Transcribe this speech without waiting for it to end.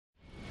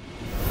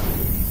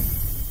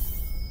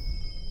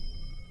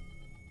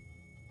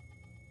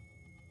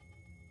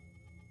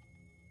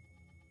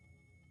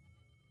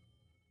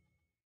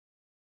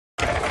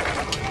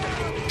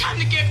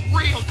to get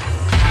real.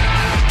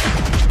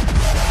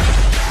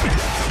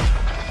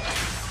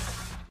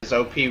 Is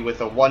OP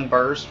with a 1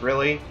 burst,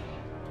 really?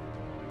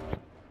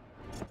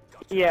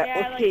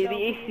 Yeah, okay, the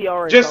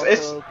ACR is Just-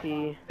 also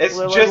OP. it's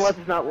Let's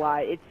just- not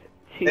lie. It's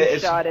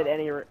two-shot at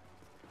any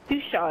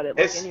two-shot at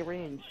like It's- any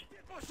range.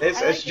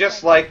 It's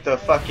just like the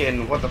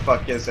fucking, what the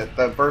fuck is it?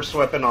 The burst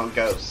weapon on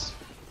Ghosts.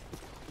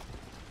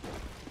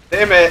 The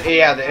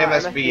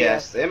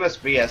MSBS. The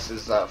MSBS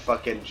is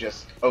fucking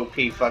just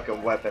OP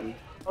fucking weepon.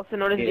 Also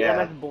known as the Yeah.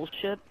 MS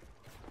bullshit.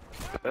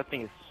 That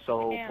thing is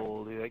so Damn.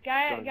 cool, dude. That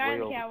Guy gun's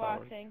in way catwalk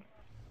overpowered. thing.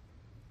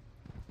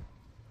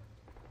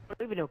 I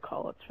don't even know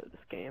call-outs for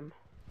this game.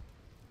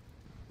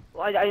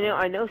 Well,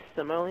 I know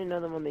some. I only know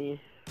them on the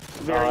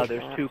very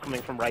There's top. 2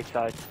 coming from right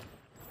side.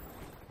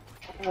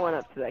 One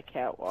up to that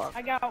catwalk.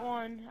 I got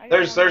one.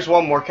 There's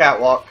one more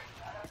catwalk.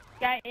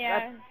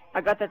 Yeah.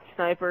 I got that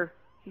sniper.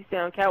 He's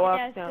down. Catwalk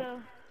Yeah, down.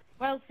 so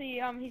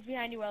Wellesley, he's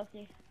behind you,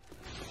 Wellesley.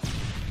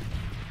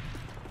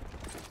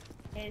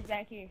 Yeah, he's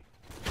back here.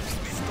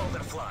 I'm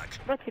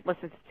gonna take my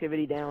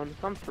sensitivity down.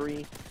 So I'm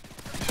 3.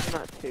 I'm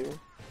not 2.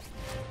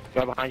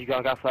 Guy behind you,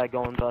 got flag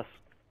going, Bus.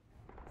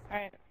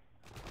 Alright.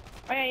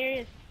 Oh yeah, here he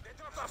is.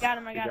 Got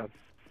him, I got him.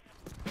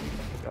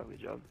 Good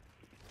job.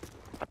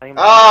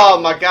 Oh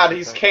my god,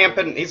 he's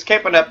camping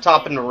up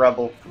top in the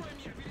Rebel.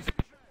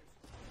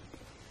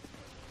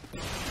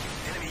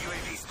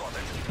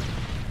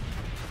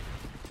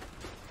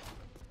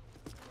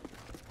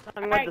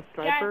 I'm like the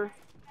sniper.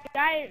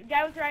 Guy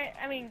was right.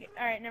 I mean,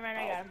 alright, never mind,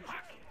 I got him.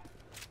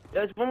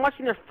 There's one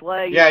watching their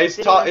flag. Yeah, he's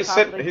sitting on he's top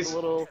sitting of, like, he's the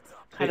little,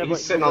 kind of he's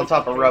like sitting on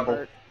top of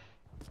Rebel.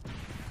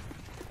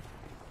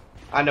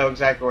 I know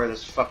exactly where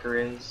this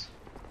fucker is.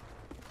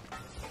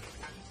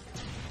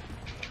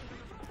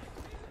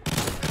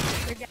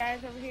 Your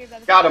guy's over here by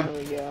the Got him.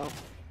 There we go.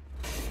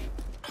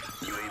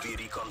 UAV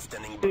recon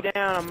standing 2 down.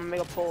 I'm gonna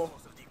make a pull.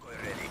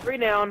 3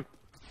 down.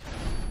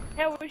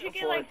 Yeah, we should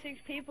get like 6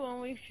 people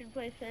and we should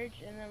play search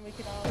and then we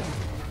could all.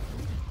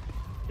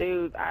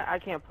 Dude, I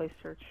can't play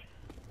search.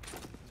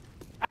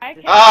 I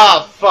can't.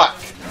 Ah, fuck.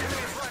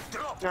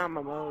 Not in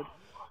my mode.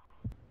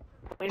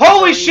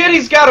 Holy shit,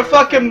 he's got a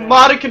fucking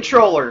modded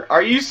controller.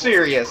 Are you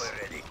serious?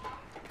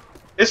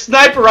 His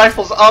sniper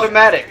rifle's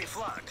automatic.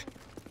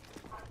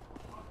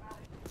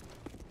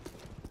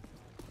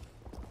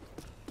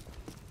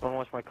 Don't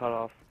watch my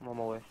cutoff. I'm on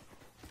my way.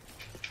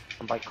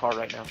 I'm by car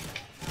right now.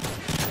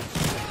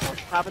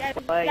 Top of Guys,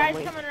 the flag. guys I'm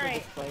waiting coming for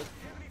right. the flag.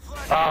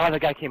 Ah, the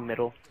guy came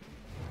middle.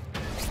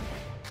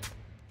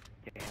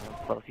 Damn,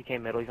 close. He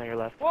came middle. He's on your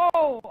left.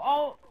 Whoa!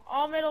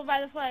 All middle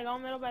by the flag. All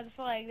middle by the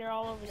flag. They're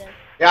all over there.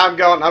 Yeah, I'm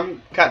going.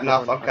 I'm cutting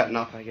off. I'm cutting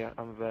off.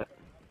 I'm a vet.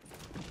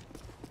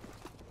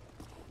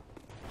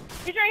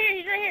 He's right here.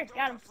 He's right here.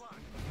 Got him.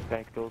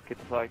 Thanks. Go get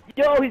the flag.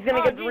 Yo, he's gonna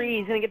Oh, get dude. 3.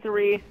 He's gonna get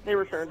 3. They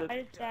returned it.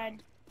 I just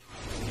died.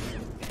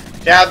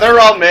 Yeah, they're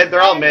all mid.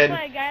 They're all mid.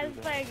 Guys,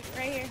 flag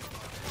right here.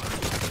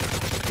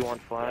 You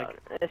want flag?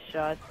 This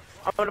shot.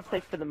 I'm gonna play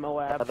for the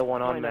Moab. The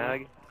one Why on not?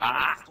 mag.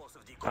 Ah!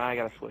 I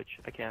gotta switch.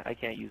 I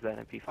can't use that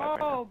MP5 right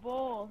now. Oh,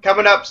 bull.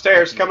 Coming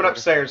upstairs. Coming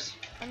upstairs.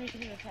 I'm using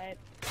the type.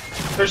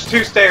 There's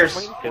 2 stairs.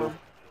 Waiting for him.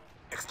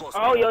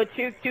 explosive. Oh, yo,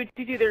 two.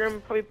 They're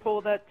gonna probably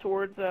pull that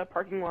towards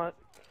parking lot.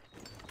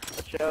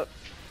 Watch out.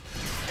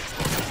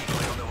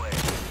 On the way.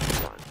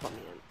 Come on, let me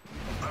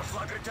in. Our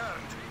flag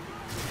returned.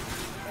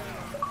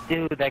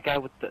 Dude, that guy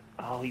with the...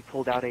 Oh, he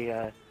pulled out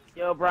a,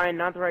 Yo, Brian,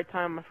 not the right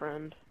time, my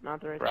friend. Not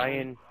the right time.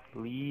 Brian,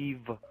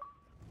 leave.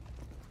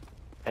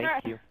 Thank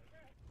Alright. you.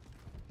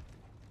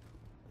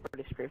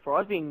 Pretty straightforward.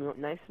 I was being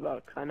nice about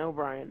it, 'cause I know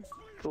Brian.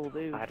 Cool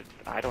dude.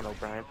 I don't know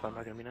Brian, so I'm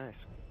not gonna be nice.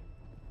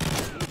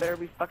 You better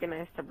be fucking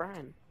nice to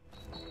Brian.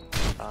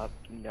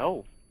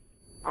 No.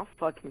 I'll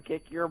fucking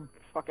kick your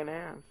fucking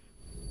ass.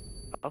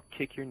 I'll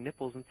kick your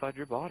nipples inside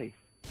your body.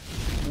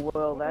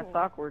 Well, that's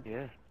awkward.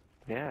 Yeah.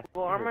 Yeah.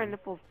 Well, are my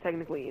nipples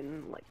technically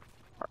in, like,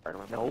 part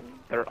of my Nope. body?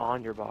 They're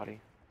on your body.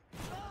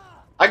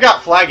 I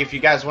got flag if you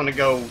guys want to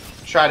go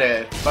try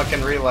to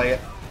fucking relay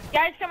it.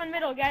 Guys coming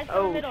middle. Guys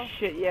coming Oh, middle.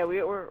 shit, yeah,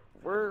 we're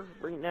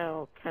right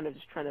now kind of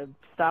just trying to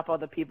stop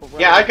other people.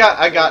 Yeah, I got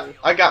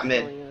killing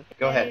mid. us.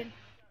 Go Yeah, ahead. dude.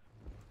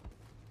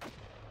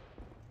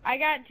 I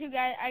got 2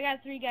 guys. I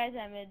got 3 guys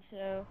at mid,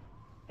 so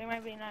they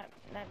might be not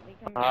be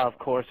coming. Of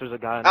course, there's a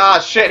guy on Ah,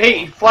 shit.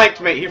 He flanked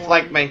me. He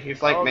flanked me. He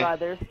flanked Oh me. god,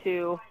 there's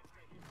 2.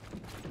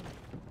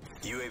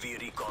 UAV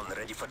recon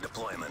ready for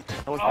deployment.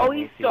 Oh,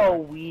 he's so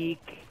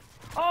weak.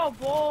 Oh,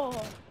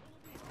 bull.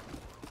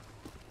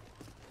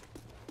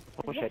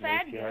 I wish Is I the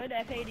had FAD an ACR. good?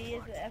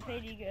 Is the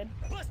FAD good?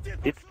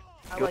 It's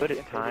I good like at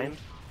the times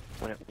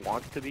when it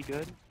wants to be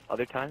good.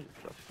 Other times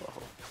it's so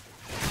slow.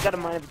 It's got a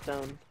mind of its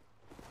own.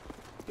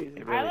 It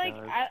I really like.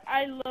 does.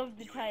 I love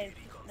the type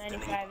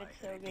 95. It's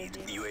so good,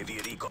 dude. UAV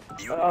recon.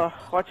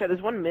 Watch out,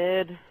 there's one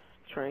mid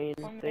train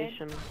One mid.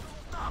 station.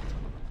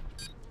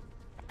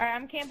 Alright,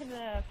 I'm camping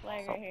the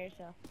flag right here,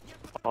 so.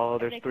 Oh,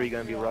 if there's they 3 come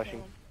gonna be through, I'll rushing.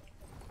 kill 'em.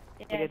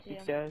 I Yeah, I get see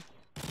these 'em. guys.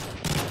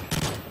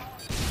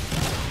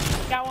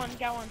 Got one.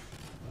 Got one.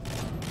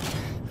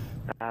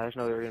 There's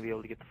no way we're gonna be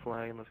able to get the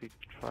flag unless we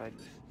tried.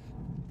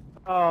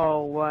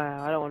 Oh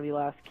wow, I don't want to be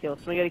last kill.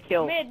 Somebody get a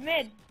kill. Mid.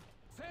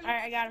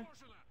 Alright, I got him.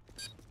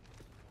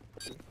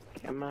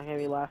 Okay, I'm not gonna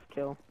be last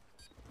kill.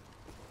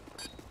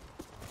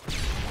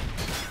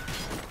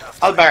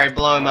 I'll Barry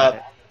blow him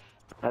up.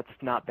 That's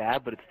not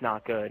bad, but it's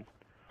not good.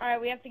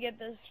 Alright, we have to get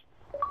this.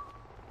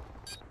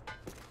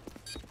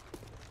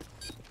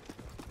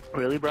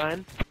 Really,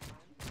 Brian?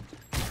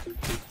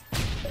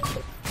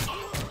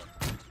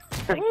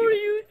 Who do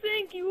you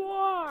think you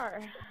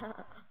are?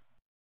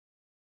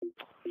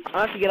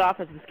 I have to get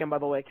offensive skin, by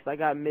the way, because I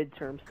got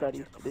midterm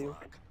studies to do.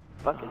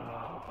 Fucking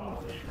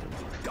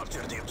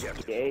Capture the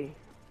objective. gay.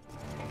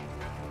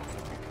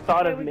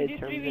 Thought Okay, of we could do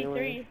midterms 3v3.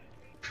 anyway.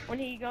 When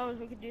he goes,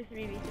 we could do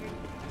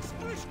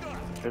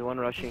 3v3. There's one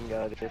rushing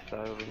this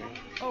side over here.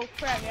 Oh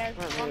crap, guys.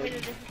 Want me to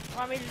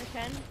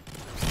defend?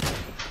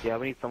 Yeah,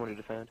 we need someone to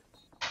defend.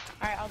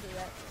 Alright, I'll do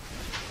that.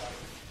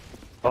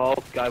 Oh,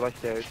 guy by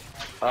stairs.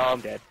 Oh,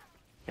 I'm dead.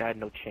 Yeah, I had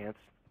no chance.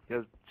 He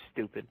was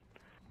stupid.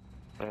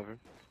 Whatever.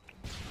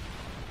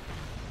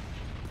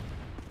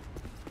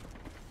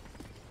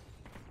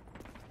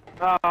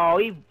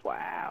 Oh,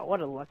 wow,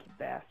 what a lucky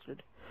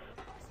bastard.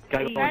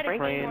 Guy He going tried to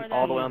train kill more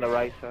all the than way me. on the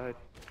right side.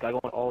 Guy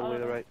going all the way to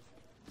the right.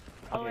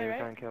 All the way Okay, right?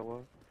 trying to kill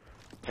one.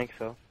 I think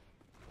so.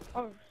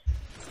 Oh.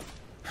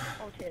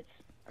 Oh, tits.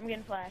 I'm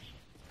getting flashed.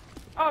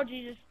 Oh,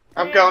 Jesus.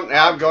 I'm Yeah. going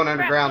Crap,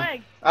 underground.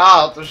 leg.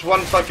 Ah, there's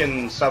one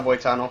fucking subway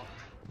tunnel.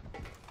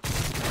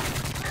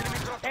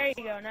 There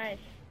you go, nice.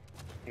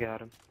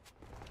 Got him.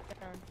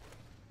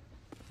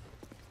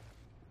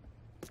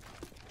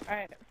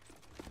 Alright.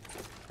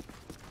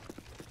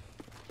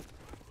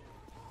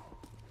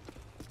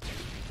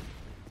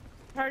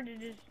 Hard to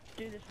just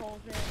do this whole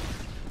thing.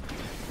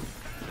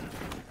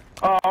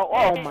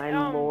 Oh Hey,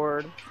 my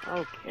lord.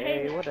 Okay,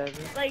 hey. whatever.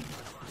 Like,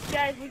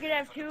 guys, we could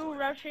have 2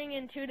 rushing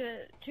and 2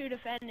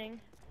 defending.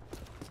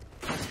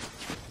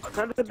 It's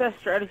not the best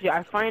strategy.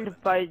 I find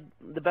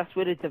the best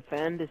way to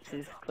defend is to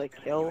just click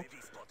kill.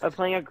 By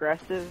playing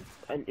aggressive,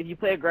 and if you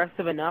play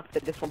aggressive enough,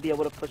 they just won't be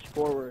able to push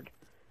forward.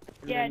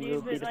 And Yeah, then dude,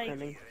 you'll be but, like,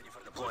 defending.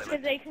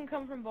 Because they can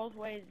come from both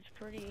ways. It's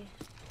pretty.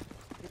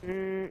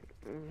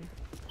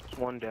 Just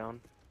one down.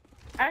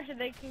 Actually,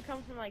 they can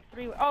come from like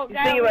 3 ways. Oh, You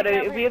guy think over about here, it,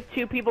 if over we here. have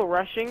 2 people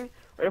rushing,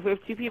 or if we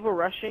have 2 people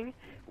rushing,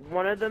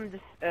 one of them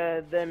just,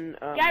 then,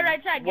 Guy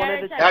right side, one guy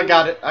of right the side. I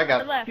got it. I To got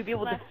the it. left, 2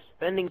 people left.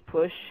 defending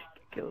push,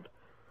 killed.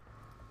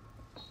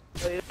 Oh,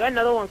 there's got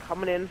another one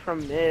coming in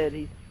from mid,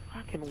 he's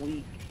fucking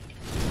weak.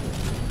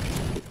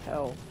 As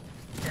hell.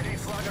 Enemy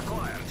flag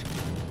acquired.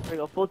 There we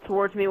go, full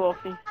towards me,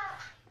 Wolfie.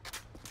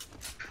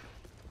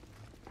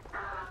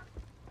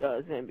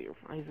 It's gonna be,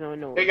 he's gonna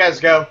know. Here you guys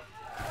go.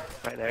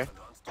 Right there.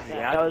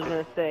 Yeah, I was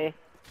gonna say.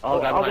 Oh,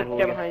 guy I'll behind just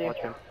get Hooligan. behind you. Watch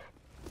him.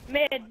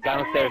 Mid. Guy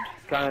on stairs.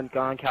 Guy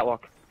on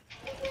catwalk.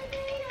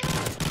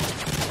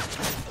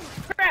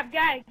 Crap,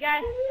 guy,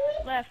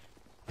 left.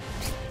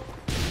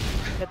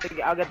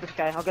 I'll get this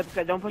guy.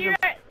 Don't push You're him.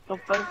 right.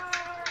 Don't fight him.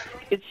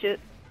 Good shit.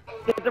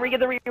 Get the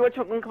re. What's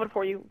coming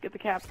for you? Get the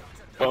cap.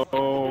 Boom.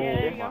 Yeah,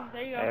 there you go.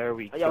 There you go. There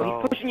we Yo, go.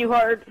 he's pushing you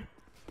hard.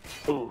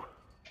 Ooh.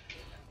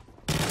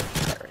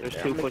 There's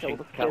there. 2 I'm gonna pushing kill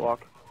this kid.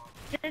 catwalk.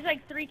 There's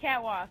like 3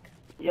 catwalk.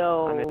 I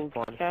Yo, missed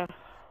one. cap.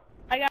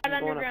 I got I'm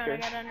going underground. I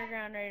upstairs. got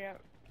underground right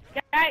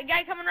up.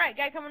 Guy coming right.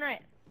 Guy coming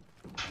right.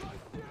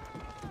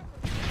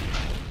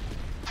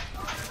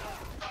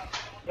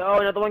 Yo,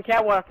 another one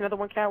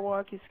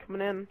catwalk. He's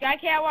coming in. Guy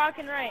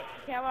catwalking right.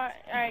 Catwalk.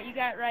 All right, you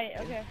got right.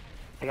 Okay.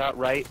 I got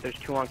right. There's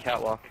 2 on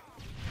catwalk.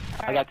 All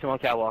I right. got 2 on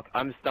catwalk.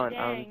 I'm stunned.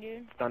 Dang, I'm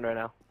dude. stunned right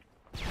now.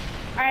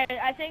 All right,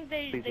 I think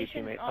they Please be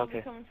shouldn't teammate. all be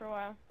Okay. coming for a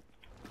while.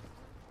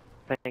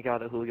 Thank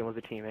God that Hooligan was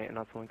a teammate and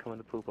not someone coming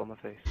to poop on my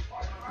face.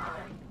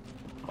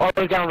 Oh,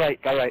 there's guy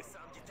right. Guy right.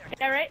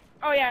 Yeah, right?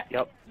 Oh yeah.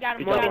 Yep. Got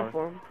him. Good I'm Got job, him. looking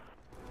for him.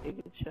 Hey,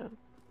 good shot.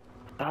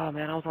 Oh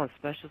man, I was on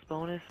specialist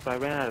bonus, but I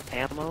ran out of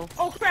ammo.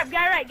 Oh crap!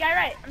 Guy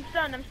right. I'm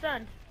stunned. I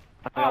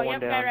Oh got yep, one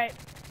guy down. right.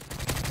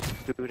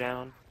 2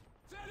 down.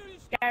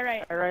 Guy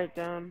right. Alright,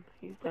 down.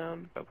 He's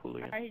down. Got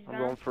Hooligan. Alright, he's I'm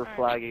down. going for Alright.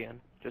 flag again,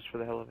 just for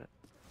the hell of it.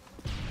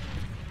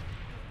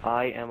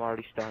 I am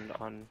already stunned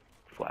on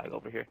flag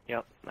over here.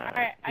 Yep.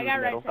 Alright, I got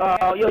right middle. side.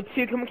 Oh, yo,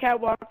 2 coming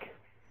catwalk.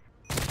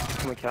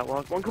 Come on,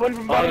 catwalk. One coming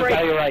from Oh, bottom there's a guy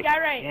right. to your right. Guy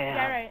right. Yeah.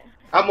 Guy right.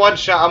 I'm one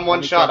shot. I'm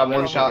one shot.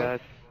 Guys.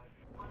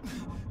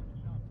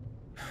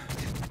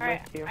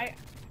 Alright. you.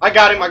 I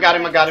got him.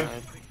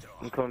 Alright,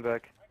 I'm coming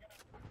back.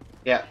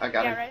 Yeah, I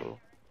got Yeah, him. right. Cool.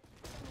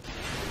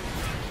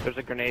 There's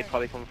a grenade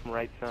probably coming from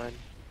right side.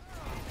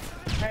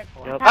 Alright.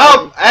 Yep.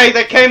 Oh, hey,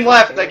 they came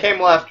left. They came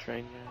left.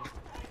 Train,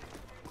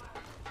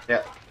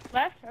 Yeah.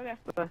 Left? Okay.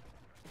 Okay,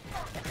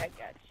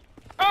 gotcha.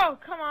 Oh,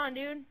 come on,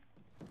 dude.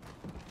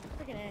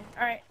 Freaking A.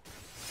 Alright.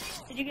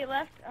 Did you get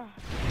left? Oh.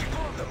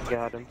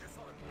 Got him.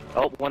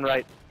 Oh, one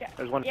right. Yeah.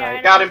 There's one Yeah, I right.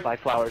 know. Got him. By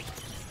flowers.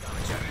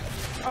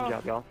 Oh. Good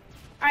job, y'all.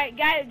 Alright,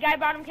 guy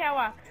bottom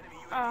catwalk.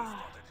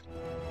 Oh.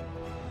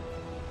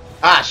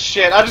 Ah,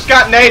 shit. I just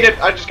got naded.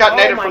 Oh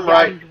my from God,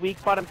 right. he's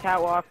weak bottom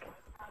catwalk.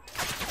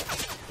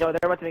 Yo, they're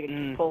about to make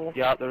a pull.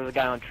 Yeah, there was a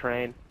guy on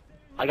train.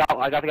 I got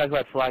the guy who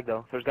had flag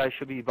though. There's a guy who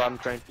should be bottom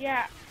train.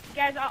 Yeah.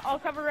 Guys, I'll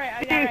cover right.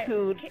 I got right.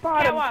 Dude,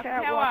 bottom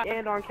Catwalk.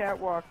 and on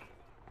catwalk.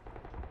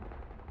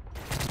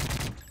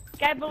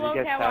 Guy below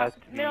You get catwalk. past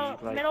me, Middle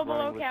like, below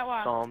running with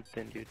catwalk.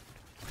 Something, dude.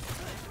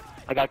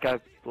 I got guy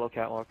below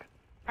catwalk.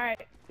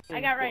 Alright.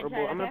 I got right Horrible.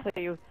 side. I'm gonna Okay?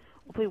 play you.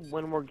 We'll play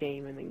one more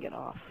game and then get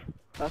off.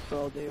 That's what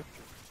I'll do.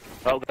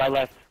 Oh, guy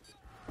left.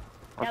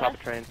 On Guy top left?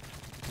 of train.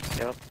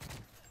 Yep.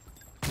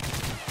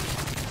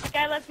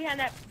 Guy left behind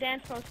that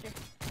dance poster.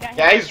 Got him.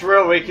 Yeah, he's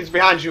real weak. He's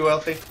behind you,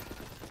 Wealthy.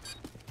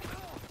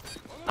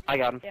 I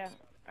got him. Yeah.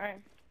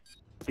 Alright.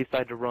 He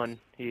decided to run.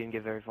 He didn't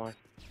get very far.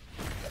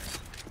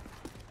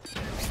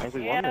 I think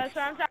we Yeah, won this. that's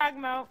what I'm talking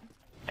about.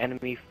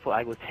 Enemy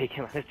flag was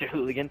taken by Mr.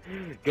 Hooligan.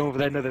 Going for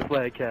that another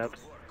flag cap.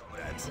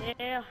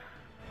 Yeah.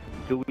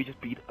 Dude, we just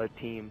beat a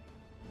team.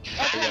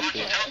 That's Yeah, what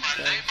yeah.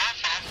 I'm saying.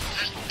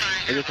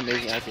 It was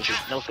amazing accuracy.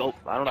 No scope.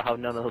 I don't know how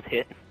none of those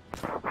hit.